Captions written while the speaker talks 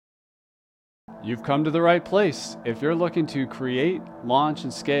You've come to the right place if you're looking to create, launch,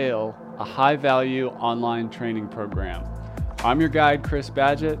 and scale a high-value online training program. I'm your guide, Chris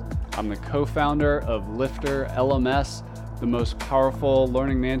Badgett. I'm the co-founder of Lifter LMS, the most powerful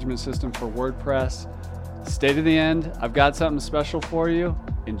learning management system for WordPress. Stay to the end. I've got something special for you.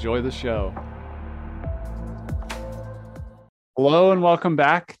 Enjoy the show. Hello and welcome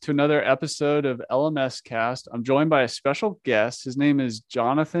back to another episode of LMS Cast. I'm joined by a special guest. His name is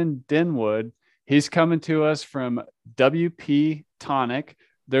Jonathan Denwood. He's coming to us from WP Tonic.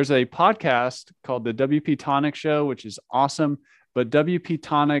 There's a podcast called the WP Tonic Show, which is awesome. But WP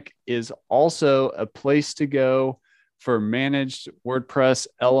Tonic is also a place to go for managed WordPress,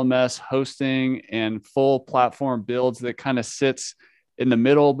 LMS hosting, and full platform builds that kind of sits in the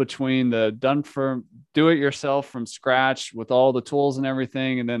middle between the do-it-yourself from scratch with all the tools and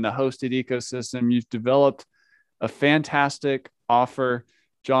everything, and then the hosted ecosystem. You've developed a fantastic offer.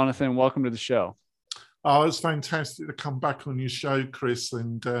 Jonathan, welcome to the show. Oh, it's fantastic to come back on your show, Chris,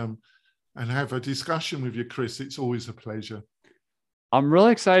 and have a discussion with you, Chris. It's always a pleasure. I'm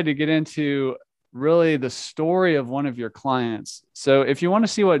really excited to get into really the story of one of your clients. So if you want to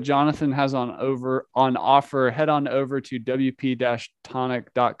see what Jonathan has on offer, head on over to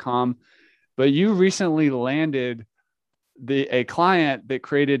wp-tonic.com. But you recently landed a client that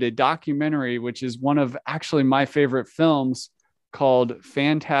created a documentary, which is one of actually my favorite films, called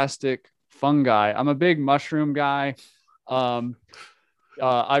Fantastic Fungi. I'm a big mushroom guy.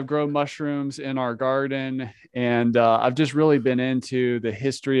 I've grown mushrooms in our garden, and I've just really been into the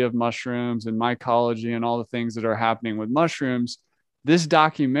history of mushrooms and mycology and all the things that are happening with mushrooms. This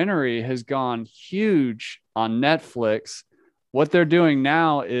documentary has gone huge on Netflix. What they're doing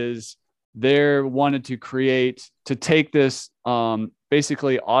now is they're wanted to take this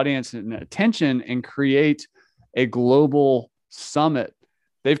basically audience and attention and create a global summit.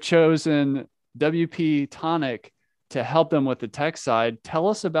 They've chosen WP Tonic to help them with the tech side. Tell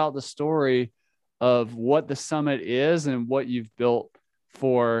us about the story of what the summit is and what you've built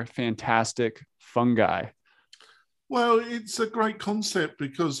for Fantastic Fungi. Well, it's a great concept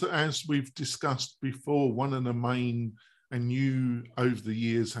because, as we've discussed before, one of the main, and you over the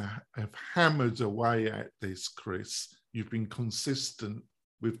years have hammered away at this, Chris. You've been consistent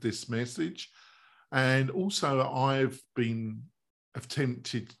with this message. And also I've been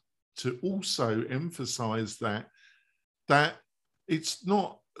attempted to also emphasize that it's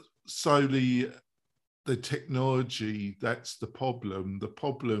not solely the technology that's the problem. The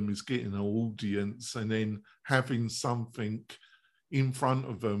problem is getting an audience and then having something in front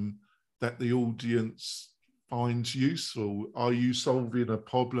of them that the audience finds useful. Are you solving a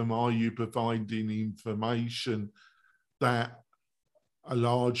problem? Are you providing information that a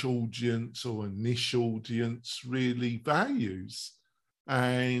large audience or a niche audience really values?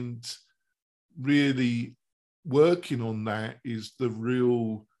 And really working on that is the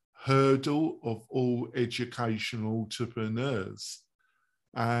real hurdle of all educational entrepreneurs.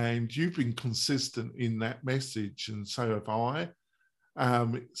 And you've been consistent in that message, and so have I.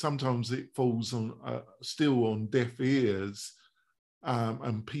 Sometimes it falls on still on deaf ears,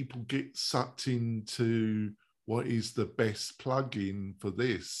 and people get sucked into what is the best plugin for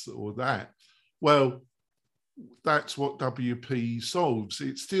this or that. Well, that's what WP solves.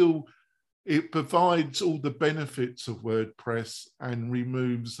 It provides all the benefits of WordPress and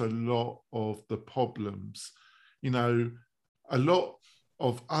removes a lot of the problems. You know, a lot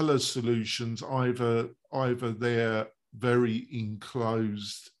of other solutions, either they're very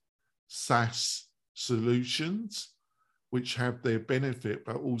enclosed SaaS solutions, which have their benefit,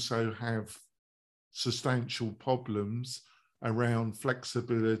 but also have substantial problems around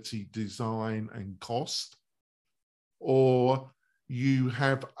flexibility, design, and cost. Or you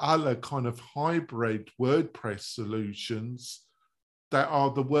have other kind of hybrid WordPress solutions that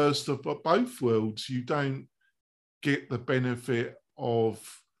are the worst of both worlds. You don't get the benefit of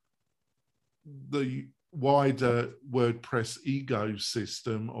the wider WordPress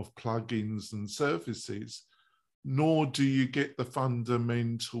ecosystem of plugins and services, nor do you get the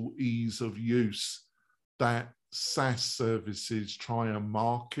fundamental ease of use that SaaS services try and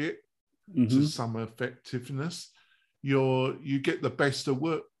market to some effectiveness. You get the best of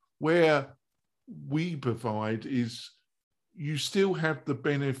work. Where we provide is you still have the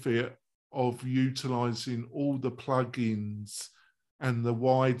benefit of utilizing all the plugins and the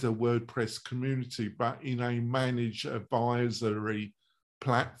wider WordPress community, but in a managed advisory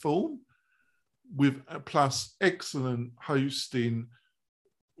platform with plus excellent hosting.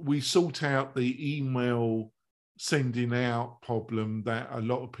 We sort out the email sending out problem that a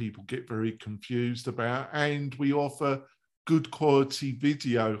lot of people get very confused about, and we offer good quality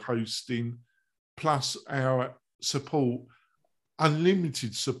video hosting plus our support,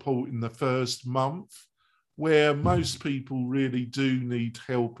 unlimited support in the first month, where most people really do need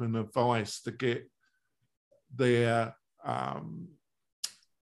help and advice to get their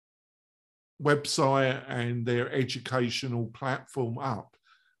website and their educational platform up.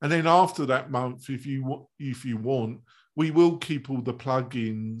 And then after that month, if you want, we will keep all the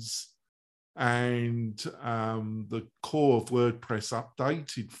plugins and the core of WordPress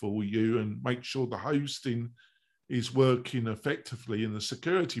updated for you and make sure the hosting is working effectively in the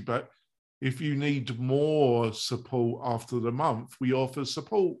security. But if you need more support after the month, we offer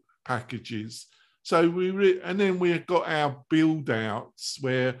support packages. So and then we've got our build outs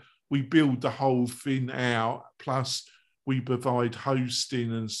where we build the whole thing out, plus we provide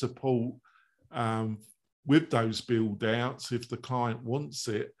hosting and support with those build outs if the client wants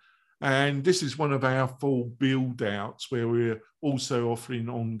it. And this is one of our full build outs where we're also offering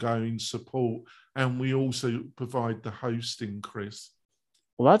ongoing support, and we also provide the hosting, Chris.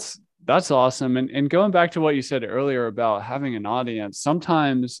 Well, that's awesome. And going back to what you said earlier about having an audience,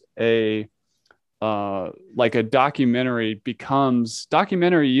 sometimes like a documentary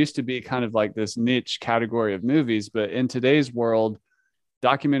used to be kind of like this niche category of movies, but in today's world,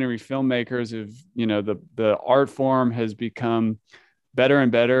 documentary filmmakers have, the art form has become better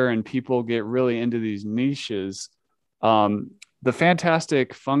and better, and people get really into these niches. The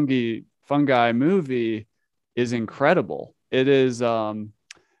Fantastic Fungi movie is incredible. It is, I'm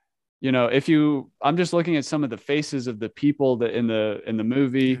just looking at some of the faces of the people that in the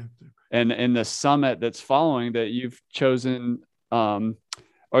movie and in the summit that's following, that you've chosen,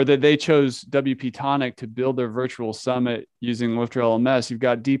 or that they chose WP Tonic to build their virtual summit using Lifter LMS. You've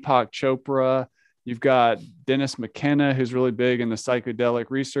got Deepak Chopra, you've got Dennis McKenna, who's really big in the psychedelic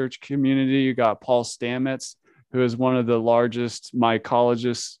research community. You got Paul Stamets, who is one of the largest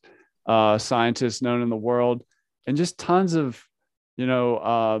mycologist scientists known in the world, and just tons of,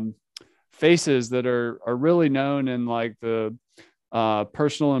 faces that are really known in like the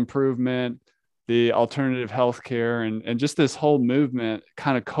personal improvement, the alternative healthcare, and just this whole movement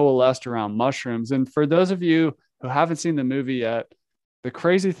kind of coalesced around mushrooms. And for those of you who haven't seen the movie yet, the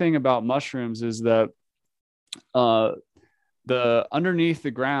crazy thing about mushrooms is that the underneath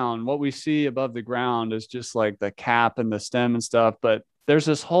the ground, what we see above the ground is just like the cap and the stem and stuff. But there's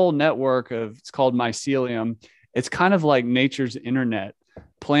this whole network it's called mycelium. It's kind of like nature's internet.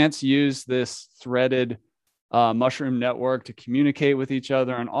 Plants use this threaded mushroom network to communicate with each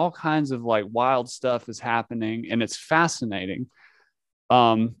other, and all kinds of like wild stuff is happening, and it's fascinating.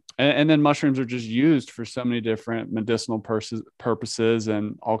 And then mushrooms are just used for so many different medicinal purposes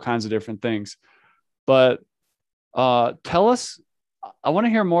and all kinds of different things. But tell us, I want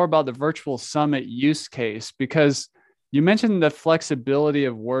to hear more about the virtual summit use case, because you mentioned the flexibility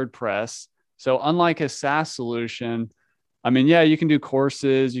of WordPress. So unlike a SaaS solution, I mean, yeah, you can do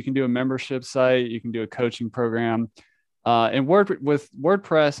courses, you can do a membership site, you can do a coaching program. And with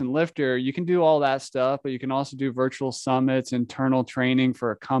WordPress and Lifter, you can do all that stuff, but you can also do virtual summits, internal training for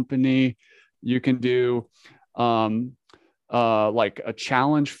a company. You can do like a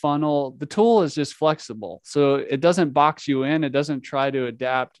challenge funnel. The tool is just flexible. So it doesn't box you in. It doesn't try to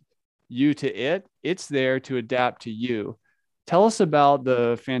adapt you to it. It's there to adapt to you. Tell us about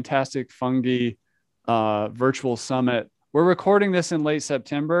the Fantastic Fungi virtual summit. We're recording this in late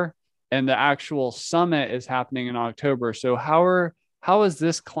September, and the actual summit is happening in October. So how is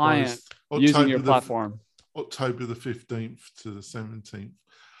this client using your platform? October the 15th to the 17th.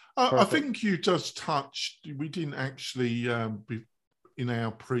 I think you just touched, we didn't actually, in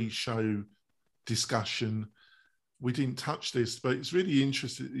our pre-show discussion, we didn't touch this, but it's really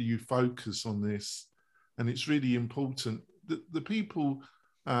interesting that you focus on this, and it's really important. The people,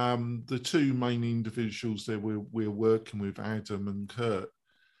 the two main individuals that we're working with, Adam and Kurt,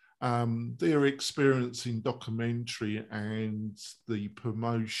 their experience in documentary and the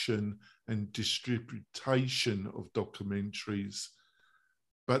promotion and distribution of documentaries,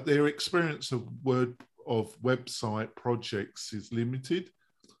 but their experience of website projects is limited,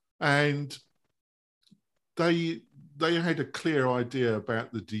 and they had a clear idea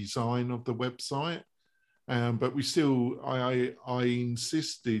about the design of the website. But I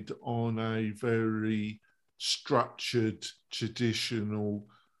insisted on a very structured, traditional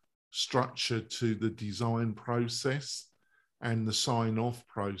structure to the design process and the sign-off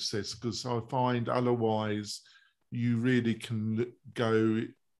process, because I find otherwise you really can go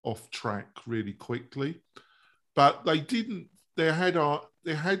off track really quickly. But they didn't. They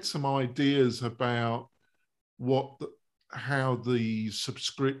had some ideas about how the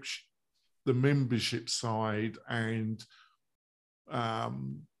subscription, the membership side, and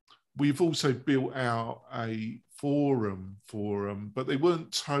we've also built out a forum for them, but it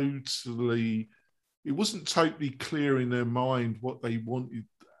wasn't totally clear in their mind what they wanted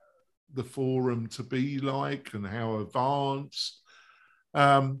the forum to be like and how advanced.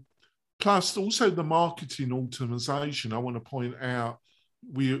 Plus, also the marketing automation. I want to point out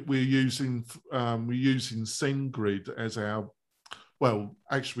we're using SendGrid as our, well,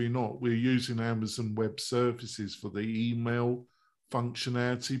 actually not. We're using Amazon Web Services for the email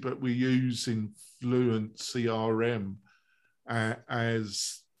functionality, but we're using Fluent CRM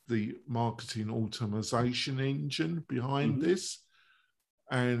as the marketing automation engine behind this,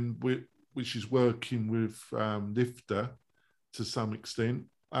 and which is working with Lifter to some extent.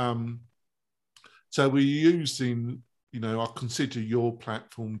 So we're using, I consider your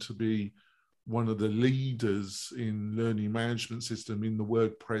platform to be one of the leaders in learning management system in the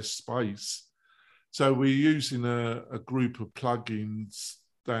WordPress space. So we're using a group of plugins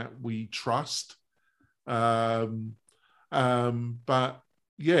that we trust. But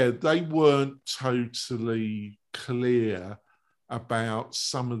yeah, they weren't totally clear about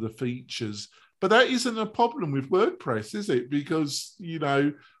some of the features. But that isn't a problem with WordPress, is it? Because,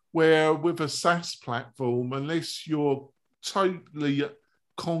 where with a SaaS platform, unless you're totally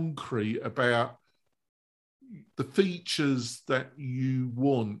concrete about the features that you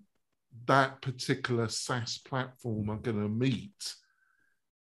want that particular SaaS platform are going to meet,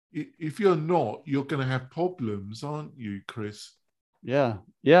 if you're not, you're going to have problems, aren't you, Chris? Yeah.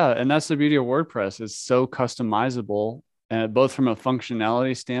 And that's the beauty of WordPress. It's so customizable, both from a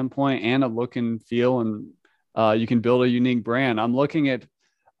functionality standpoint and a look and feel, and you can build a unique brand. I'm looking at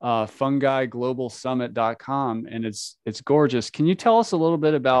fungiglobalsummit.com, and it's gorgeous. Can you tell us a little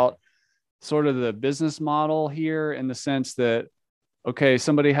bit about sort of the business model here, in the sense that, okay,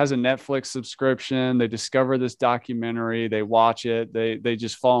 somebody has a Netflix subscription, they discover this documentary, they watch it, they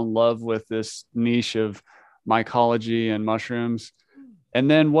just fall in love with this niche of mycology and mushrooms. And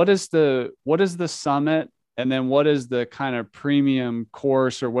then what is the summit? And then what is the kind of premium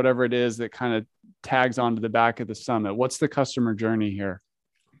course or whatever it is that kind of tags onto the back of the summit? What's the customer journey here?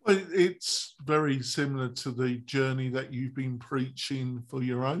 Well, it's very similar to the journey that you've been preaching for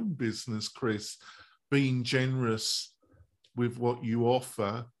your own business, Chris. Being generous with what you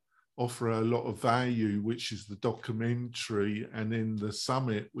offer a lot of value, which is the documentary, and then the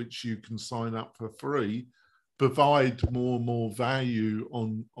summit, which you can sign up for free, provide more and more value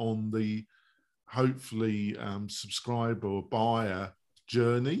on the hopefully subscriber or buyer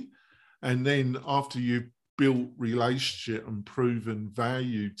journey. And then after you've built relationship and proven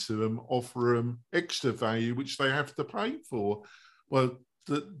value to them, offer them extra value, which they have to pay for. Well,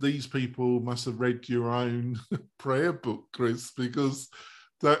 these people must have read your own prayer book, Chris, because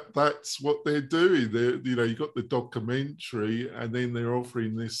that's what they're doing. You got the documentary, and then they're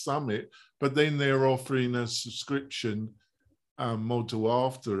offering this summit, but then they're offering a subscription model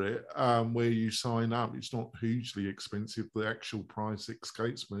after it, where you sign up. It's not hugely expensive. The actual price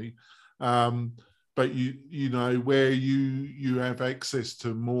escapes me. But where you have access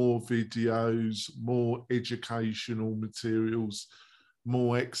to more videos, more educational materials,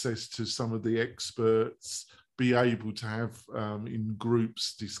 more access to some of the experts, be able to have in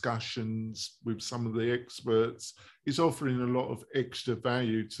groups discussions with some of the experts, is offering a lot of extra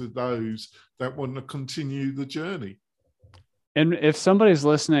value to those that want to continue the journey. And if somebody's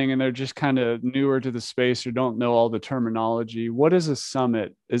listening and they're just kind of newer to the space or don't know all the terminology, what is a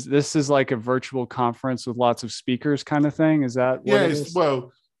summit? Is this like a virtual conference with lots of speakers kind of thing? Is that what it is?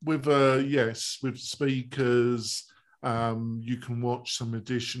 Well, with speakers, you can watch some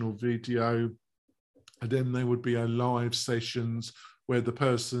additional video, and then there would be a live sessions where the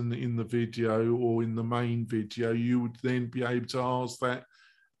person in the video or in the main video, you would then be able to ask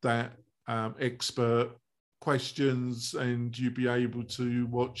that expert questions, and you'd be able to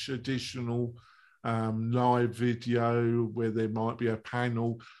watch additional live video where there might be a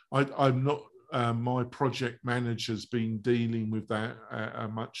panel. I'm not, my project manager's been dealing with that at a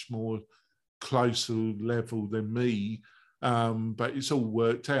much more closer level than me, but it's all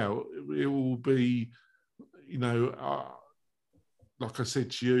worked out. It will be, like I said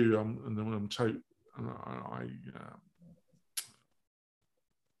to you,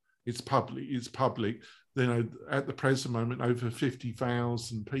 it's public. At the present moment, over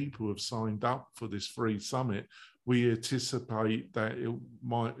 50,000 people have signed up for this free summit. We anticipate that it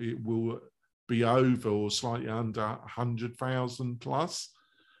will be over or slightly under 100,000 plus,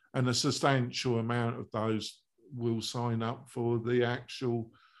 and a substantial amount of those will sign up for the actual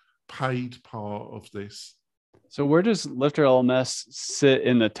paid part of this. So where does Lifter LMS sit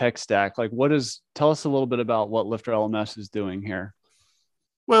in the tech stack? Like, tell us a little bit about what Lifter LMS is doing here.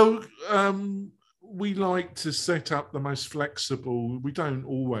 Well, we like to set up the most flexible. We don't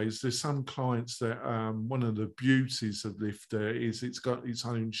always. There's some clients that one of the beauties of Lifter is it's got its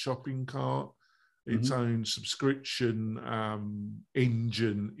own shopping cart, its own subscription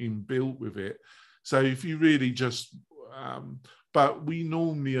engine inbuilt with it. So if you really just, but we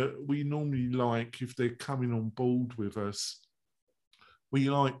normally like, if they're coming on board with us, we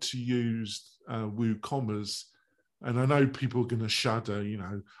like to use WooCommerce. And I know people are going to shudder, you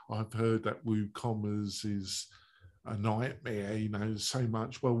know, I've heard that WooCommerce is a nightmare, you know, so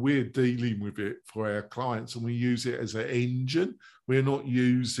much. Well, we're dealing with it for our clients and we use it as an engine. We're not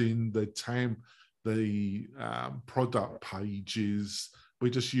using the product pages. We're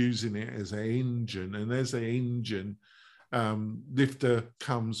just using it as an engine. And as an engine, Lifter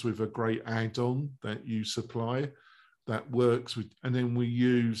comes with a great add-on that you supply that works with, and then we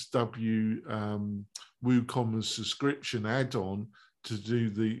use WooCommerce subscription add-on to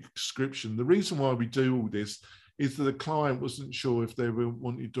do the subscription. The reason why we do all this is that the client wasn't sure if they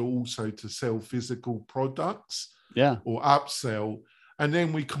wanted to also to sell physical products, or upsell, and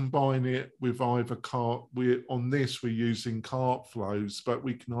then we combine it with either cart. We're using Cartflows, but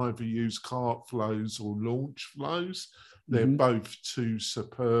we can either use Cartflows or Launchflows. They're both two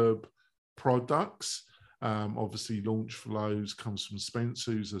superb products. Obviously, Launchflows comes from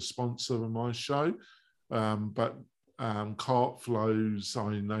Spencer, who's a sponsor of my show. But Cartflows,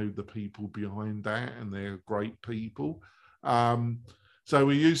 I know the people behind that, and they're great people. So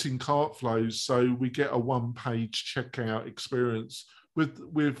we're using Cartflows, so we get a one-page checkout experience. With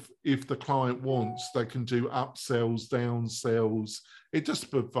if the client wants, they can do upsells, downsells. It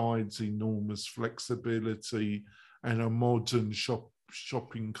just provides enormous flexibility and a modern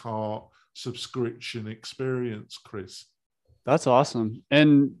shopping cart subscription experience, Chris. That's awesome.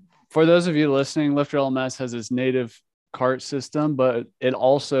 And for those of you listening, Lifter LMS has its native cart system, but it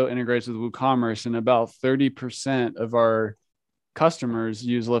also integrates with WooCommerce, and about 30% of our customers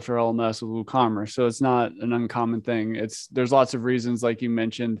use Lifter LMS with WooCommerce. So it's not an uncommon thing. There's lots of reasons, like you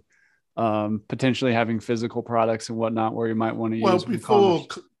mentioned, potentially having physical products and whatnot where you might want to use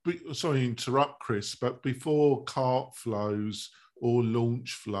sorry to interrupt, Chris, but before Cartflows or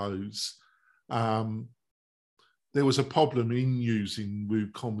Launchflows, there was a problem in using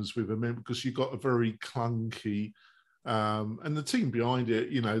WooCommerce with them because you got a very clunky, and the team behind it,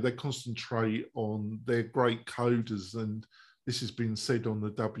 you know, they concentrate on, they're great coders, and this has been said on the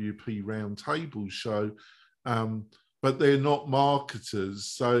WP Roundtable show, but they're not marketers.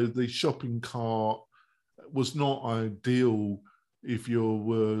 So the shopping cart was not ideal if you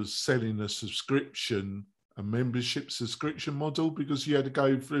were selling a membership subscription model, because you had to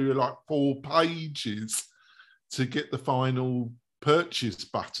go through like 4 pages to get the final purchase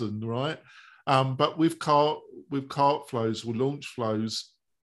button, right? But with Cartflows or Launchflows,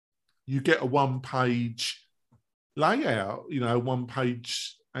 you get a one-page layout, you know, one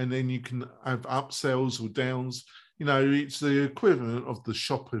page, and then you can have upsells or downs. You know, it's the equivalent of the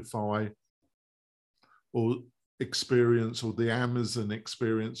Shopify or experience or the Amazon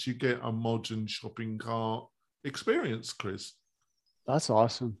experience. You get a modern shopping cart experience, Chris. That's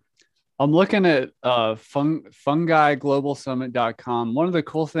awesome. I'm looking at fungiglobalsummit.com. One of the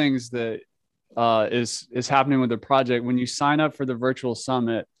cool things that is happening with the project, when you sign up for the virtual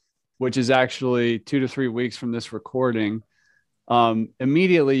summit, which is actually 2 to 3 weeks from this recording,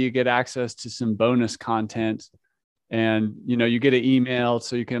 immediately you get access to some bonus content, and you get an email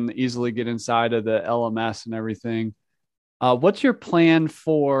so you can easily get inside of the LMS and everything. What's your plan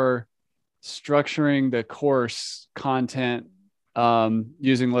for structuring the course content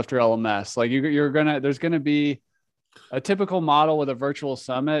using Lifter LMS? Like there's gonna be a typical model with a virtual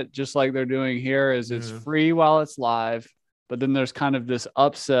summit, just like they're doing here, is it's free while it's live, but then there's kind of this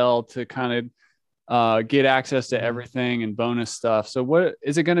upsell to kind of get access to everything and bonus stuff. So what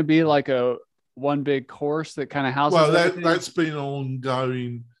is it going to be, like a one big course that kind of houses? Well, that's been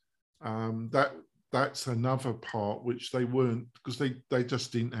ongoing. That's another part which they weren't, because they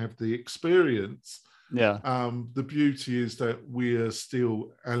just didn't have the experience. Yeah. The beauty is that we're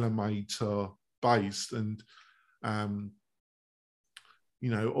still Elementor based, and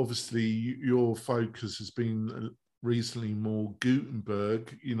obviously your focus has been recently more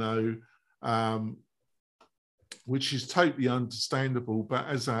Gutenberg, which is totally understandable. But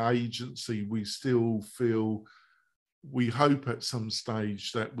as an agency, we still feel, we hope at some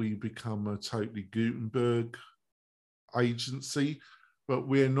stage that we become a totally Gutenberg agency, but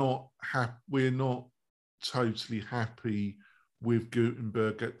we're not totally happy with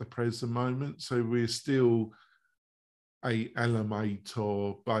Gutenberg at the present moment. So we're still a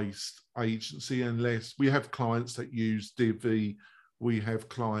Elementor based agency, unless we have clients that use Divi we have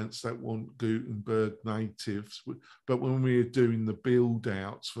clients that want Gutenberg natives, but when we're doing the build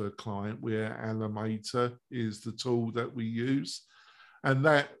outs for a client, Elementor is the tool that we use. And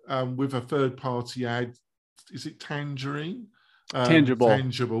that with a third party ad, is it Tangerine?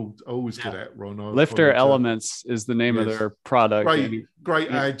 Tangible. Always get that wrong. Lifter Elements is the name of their product.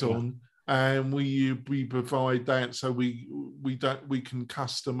 Great add-on. And we provide that, so we can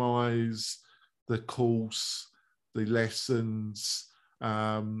customize the course, the lessons.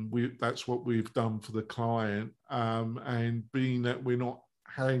 That's what we've done for the client. And being that we're not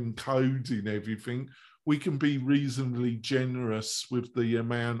hand coding everything, we can be reasonably generous with the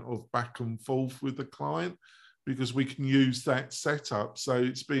amount of back and forth with the client, because we can use that setup.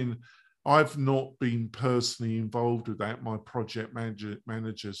 So I've not been personally involved with that. My project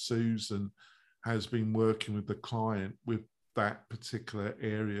manager Susan, has been working with the client with that particular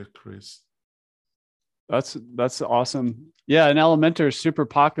area, Chris. That's awesome. Yeah, and Elementor is super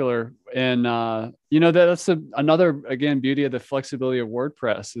popular, and that's another again beauty of the flexibility of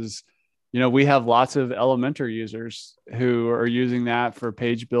WordPress is, we have lots of Elementor users who are using that for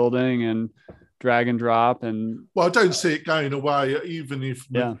page building and drag and drop. And well, I don't see it going away, even if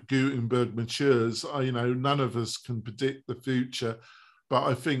Gutenberg matures. None of us can predict the future, but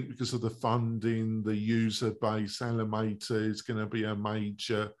I think because of the funding, the user base, Elementor is going to be a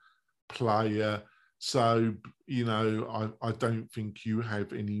major player. So, I don't think you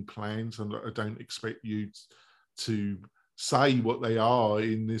have any plans, and I don't expect you to say what they are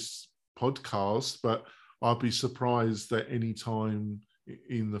in this podcast, but I'll be surprised that any time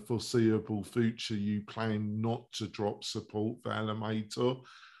in the foreseeable future you plan not to drop support for Elementor,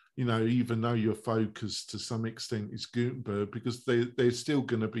 even though your focus to some extent is Gutenberg, because there's still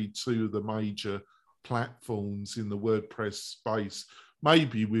going to be two of the major platforms in the WordPress space,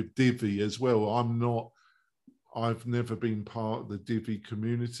 maybe with Divi as well. I've never been part of the Divi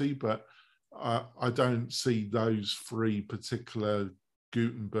community, but I don't see those three particular,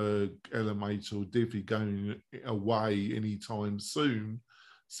 Gutenberg, Elementor, or Divi, going away anytime soon.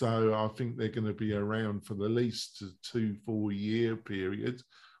 So I think they're going to be around for the least 2-4 year period,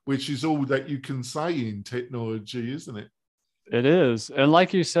 which is all that you can say in technology, isn't it? It is. And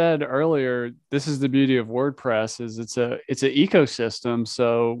like you said earlier, this is the beauty of WordPress, is it's an ecosystem.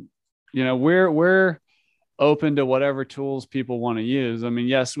 So, we're open to whatever tools people want to use. I mean,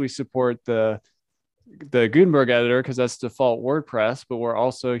 yes, we support the Gutenberg editor because that's default WordPress, but we're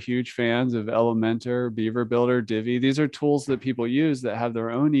also huge fans of Elementor, Beaver Builder, Divi. These are tools that people use that have their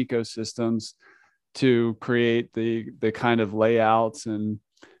own ecosystems to create the kind of layouts and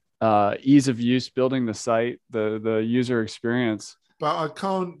ease of use, building the site, the user experience. But I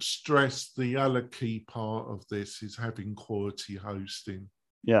can't stress the other key part of this is having quality hosting.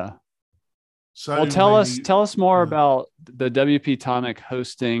 Yeah. So tell us more about the WP Tonic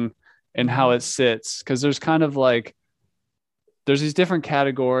hosting and how it sits, because there's kind of there's these different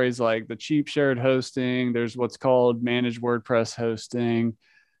categories, like the cheap shared hosting. There's what's called managed WordPress hosting.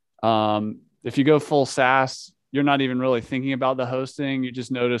 If you go full SaaS, you're not even really thinking about the hosting. You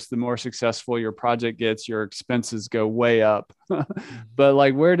just notice the more successful your project gets, your expenses go way up. But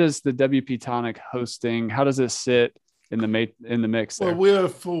where does the WP Tonic hosting, how does it sit in the mix there? Well, we're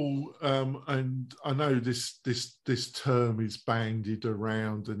full, and I know this term is bandied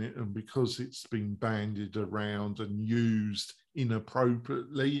around, and because it's been bandied around and used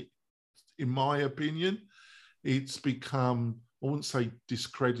inappropriately, in my opinion, it's become, I wouldn't say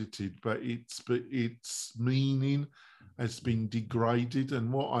discredited, but its meaning has been degraded.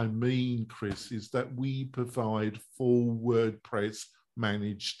 And what I mean, Chris, is that we provide full WordPress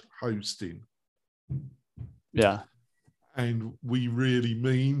managed hosting. Yeah. And we really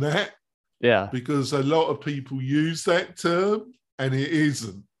mean that. Yeah. Because a lot of people use that term and it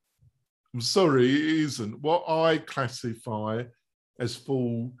isn't. I'm sorry, it isn't. What I classify as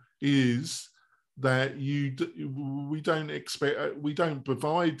full is that we don't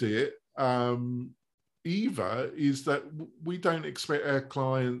provide it either, is that we don't expect our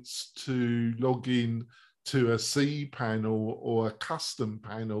clients to log in to a cPanel or a custom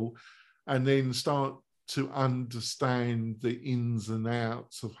panel and then start to understand the ins and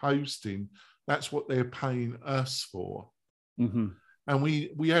outs of hosting. That's what they're paying us for. Mm-hmm. And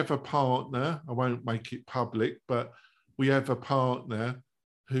we have a partner, I won't make it public, but we have a partner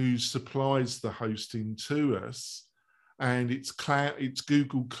who supplies the hosting to us, and it's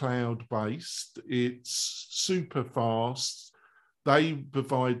Google Cloud based. It's super fast. They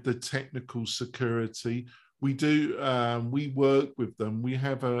provide the technical security. We work with them. We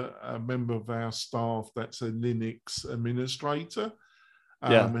have a member of our staff that's a Linux administrator,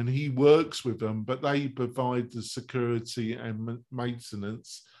 Yeah. And he works with them, but they provide the security and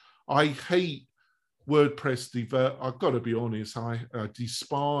maintenance. I hate WordPress I've got to be honest, I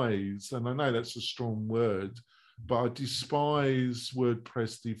despise, and I know that's a strong word, but I despise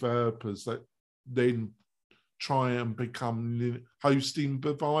WordPress developers that then try and become hosting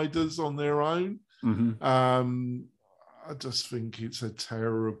providers on their own. Mm-hmm. I just think it's a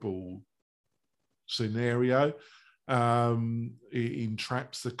terrible scenario. It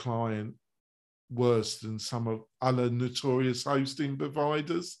entraps the client worse than some of other notorious hosting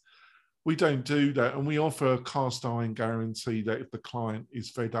providers. We don't do that, and we offer a cast iron guarantee that if the client is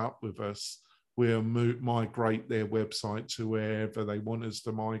fed up with us, we'll migrate their website to wherever they want us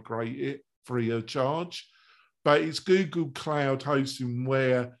to migrate it free of charge. But it's Google Cloud Hosting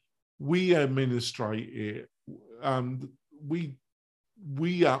where we administrate it. We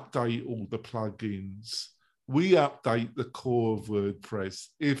update all the plugins. We update the core of WordPress.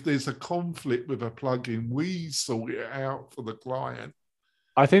 If there's a conflict with a plugin, we sort it out for the client.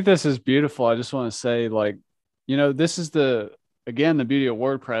 I think this is beautiful. I just want to say, like, this is the beauty of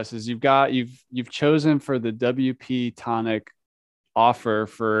WordPress is you've chosen for the WP Tonic offer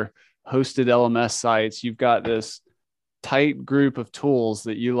for hosted LMS sites. You've got this tight group of tools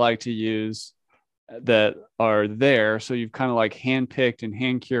that you like to use that are there. So you've kind of like handpicked and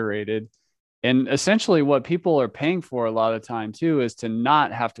hand curated. And essentially what people are paying for a lot of time too is to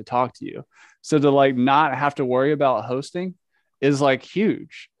not have to talk to you. So to like not have to worry about hosting is like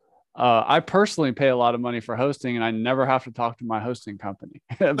huge. I personally pay a lot of money for hosting, and I never have to talk to my hosting company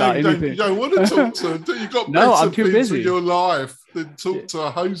about anything. You don't want to talk to them. You've got no, better I'm too things busy in your life than talk to a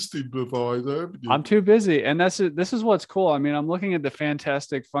hosting provider, haven't you? I'm too busy. And this is what's cool. I mean, I'm looking at the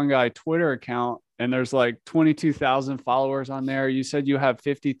Fantastic Fungi Twitter account, and there's like 22,000 followers on there. You said you have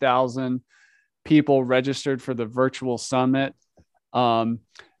 50,000 people registered for the virtual summit. And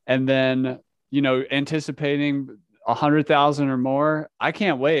then, anticipating 100,000 or more. I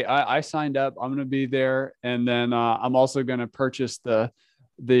can't wait. I signed up. I'm going to be there. And then I'm also going to purchase the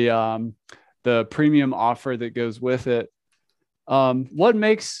premium offer that goes with it. What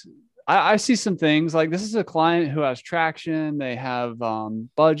makes, I see some things like this is a client who has traction. They have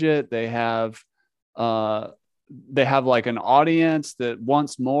budget. They have like an audience that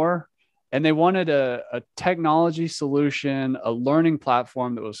wants more. And they wanted a technology solution, a learning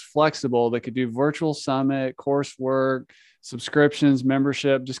platform that was flexible, that could do virtual summit, coursework, subscriptions,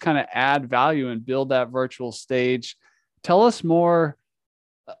 membership, just kind of add value and build that virtual stage. Tell us more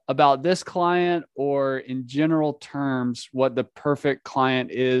about this client, or in general terms, what the perfect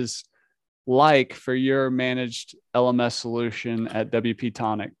client is like for your managed LMS solution at WP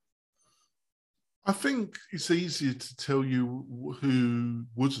Tonic. I think it's easier to tell you who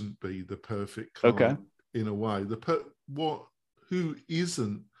wouldn't be the perfect client in a way. Who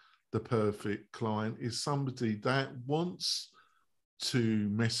isn't the perfect client is somebody that wants to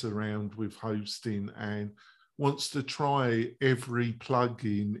mess around with hosting and wants to try every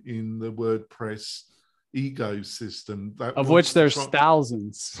plugin in the WordPress ecosystem, of which there's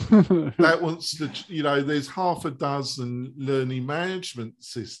thousands. That wants to, there's half a dozen learning management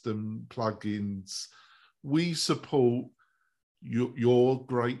system plugins. We support your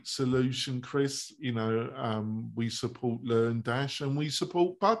great solution, Chris. We support LearnDash and we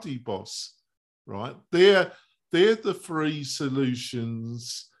support BuddyBoss, right? They're the free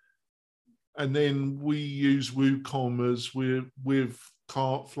solutions. And then we use WooCommerce with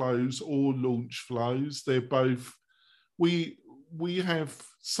Cartflows or Launchflows. They're both, we have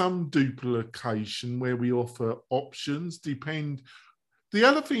some duplication where we offer options, The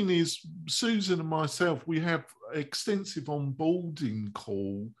other thing is, Susan and myself, we have extensive onboarding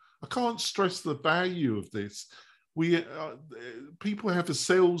call. I can't stress the value of this. People have a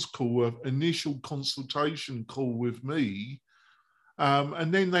sales call, an initial consultation call with me,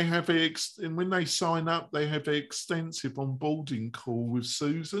 and then they have and when they sign up, they have an extensive onboarding call with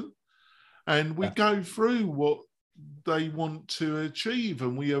Susan, and we go through what they want to achieve,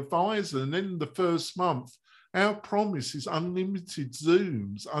 and we advise them. And then the first month, our promise is unlimited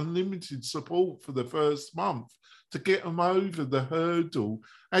Zooms, unlimited support for the first month to get them over the hurdle.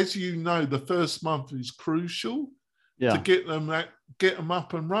 As you know, the first month is crucial to get them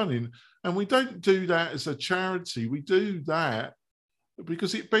up and running. And we don't do that as a charity. We do that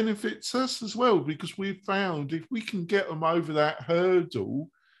because it benefits us as well, because we've found if we can get them over that hurdle,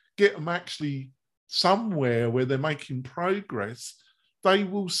 get them actually somewhere where they're making progress, they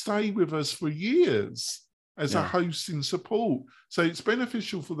will stay with us for years as a hosting support. So it's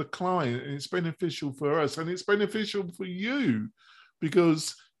beneficial for the client, and it's beneficial for us, and it's beneficial for you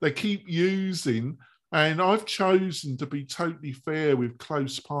because they keep using And I've chosen to be totally fair with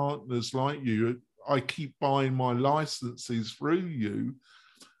close partners like you. I keep buying my licenses through you.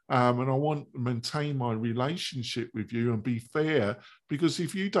 And I want to maintain my relationship with you and be fair, because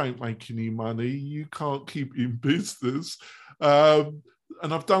if you don't make any money, you can't keep in business. And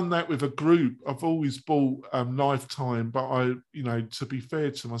I've done that with a group. I've always bought lifetime, but to be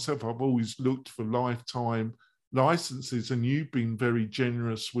fair to myself, I've always looked for lifetime licenses, and you've been very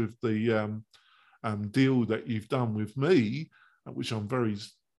generous with the deal that you've done with me, which I'm very,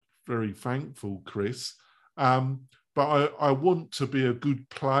 very thankful, Chris. But I want to be a good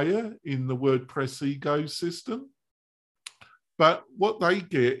player in the WordPress ecosystem. But what they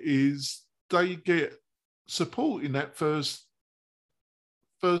get is they get support in that first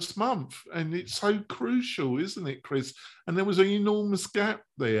month. And it's so crucial, isn't it, Chris? And there was an enormous gap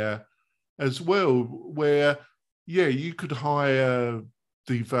there as well, where, yeah, you could hire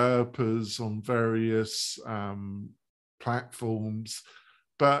developers on various platforms.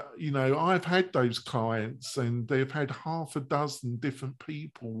 But, I've had those clients and they've had half a dozen different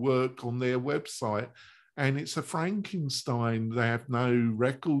people work on their website, and it's a Frankenstein. They have no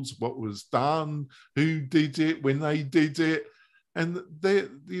records, what was done, who did it, when they did it. And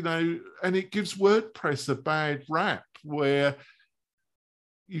and it gives WordPress a bad rap, where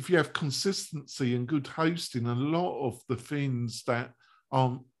if you have consistency and good hosting, a lot of the things that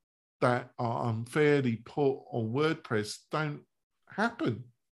are unfairly put on WordPress don't happen.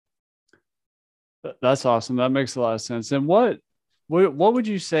 That's awesome. That makes a lot of sense. And what would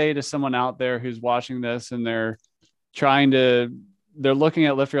you say to someone out there who's watching this and they're looking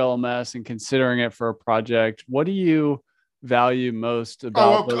at Lift Your LMS and considering it for a project? What do you value most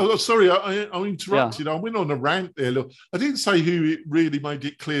about? Sorry, I interrupted. Yeah. I went on a rant there. Look, I didn't say who it really made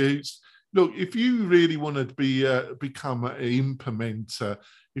it clear. Look, if you really want to become an implementer,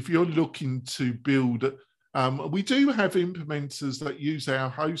 if you're looking to build, we do have implementers that use our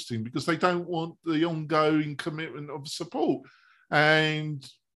hosting because they don't want the ongoing commitment of support. And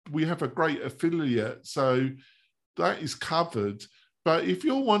we have a great affiliate, so that is covered. But if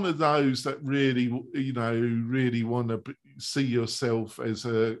you're one of those that really want to see yourself as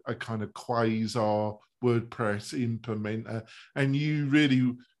a kind of quasi WordPress implementer, and you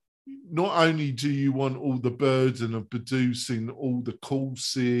really, not only do you want all the burden of producing all the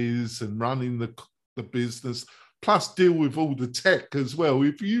courses and running the business, plus deal with all the tech as well.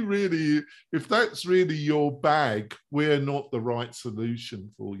 If that's really your bag, we're not the right solution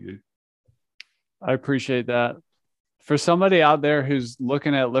for you. I appreciate that. For somebody out there who's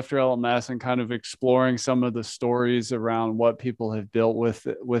looking at Lift Your LMS and kind of exploring some of the stories around what people have built with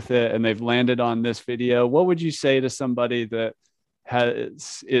it, and they've landed on this video, what would you say to somebody that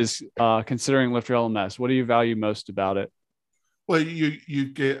is considering Lift Your LMS? What do you value most about it? Well, you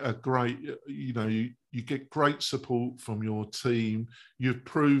get a great, you get great support from your team. You've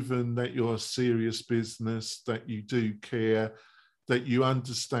proven that you're a serious business, that you do care, that you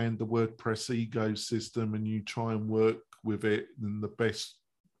understand the WordPress ecosystem and you try and work with it in the best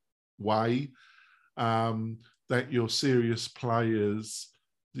way, that you're serious players.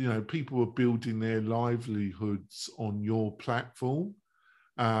 People are building their livelihoods on your platform.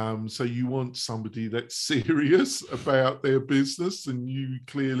 So you want somebody that's serious about their business, and you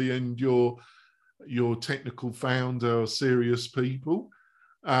clearly, and your technical founder are serious people.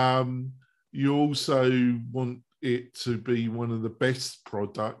 You also want it to be one of the best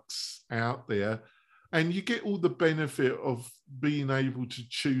products out there, and you get all the benefit of being able to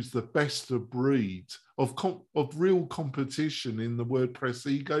choose the best of breed of real competition in the WordPress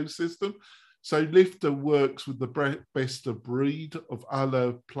ecosystem. So Lifter works with the best of breed of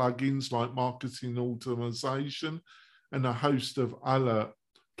other plugins like marketing automation and a host of other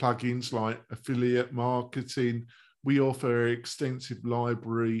plugins like affiliate marketing. We offer an extensive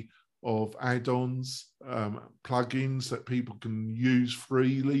library of add-ons, plugins that people can use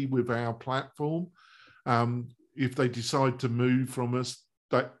freely with our platform. If they decide to move from us,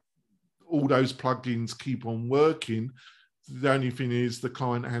 that all those plugins keep on working. The only thing is the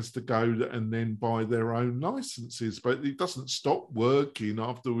client has to go and then buy their own licenses, but it doesn't stop working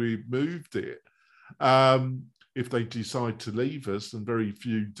after we've moved it. If they decide to leave us, and very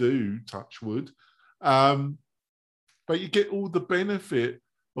few do, touch wood. But you get all the benefit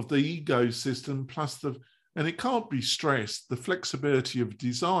of the ecosystem, plus and it can't be stressed, the flexibility of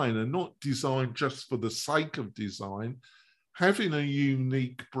design, and not design just for the sake of design. Having a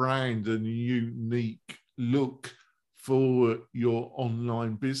unique brand and a unique look for your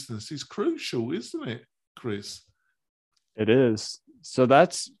online business is crucial, isn't it, Chris? It is. So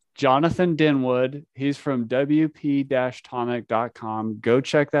that's Jonathan Dinwood. He's from wp-tonic.com. Go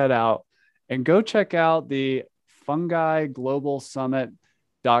check that out. And go check out the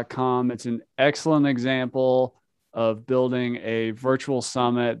fungiglobalsummit.com. It's an excellent example of building a virtual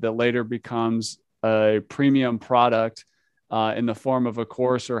summit that later becomes a premium product in the form of a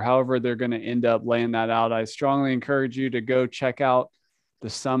course, or however they're going to end up laying that out. I strongly encourage you to go check out the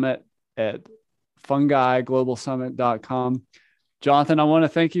summit at fungiglobalsummit.com. Jonathan, I want to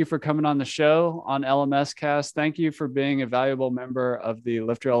thank you for coming on the show on LMS Cast. Thank you for being a valuable member of the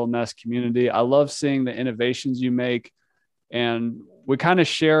Lifter LMS community. I love seeing the innovations you make, and we kind of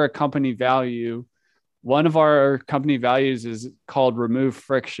share a company value. One of our company values is called remove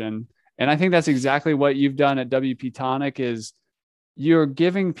friction. And I think that's exactly what you've done at WP Tonic. Is you're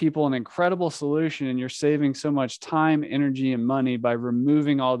giving people an incredible solution, and you're saving so much time, energy, and money by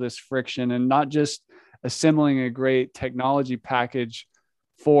removing all this friction, and not just assembling a great technology package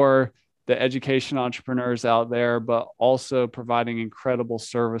for the education entrepreneurs out there, but also providing incredible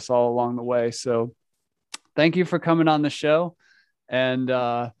service all along the way. So thank you for coming on the show. And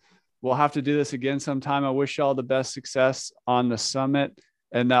we'll have to do this again sometime. I wish you all the best success on the summit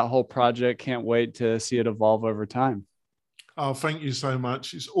and that whole project. Can't wait to see it evolve over time. Oh, thank you so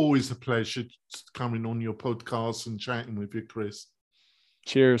much. It's always a pleasure coming on your podcast and chatting with you, Chris.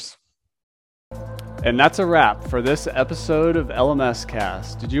 Cheers. And that's a wrap for this episode of LMS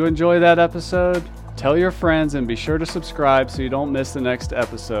Cast. Did you enjoy that episode? Tell your friends and be sure to subscribe so you don't miss the next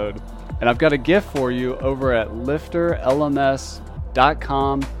episode. And I've got a gift for you over at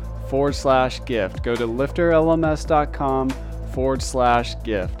lifterlms.com/gift. Go to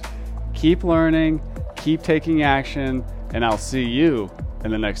lifterlms.com/gift. Keep learning, keep taking action, and I'll see you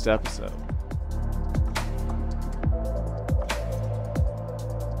in the next episode.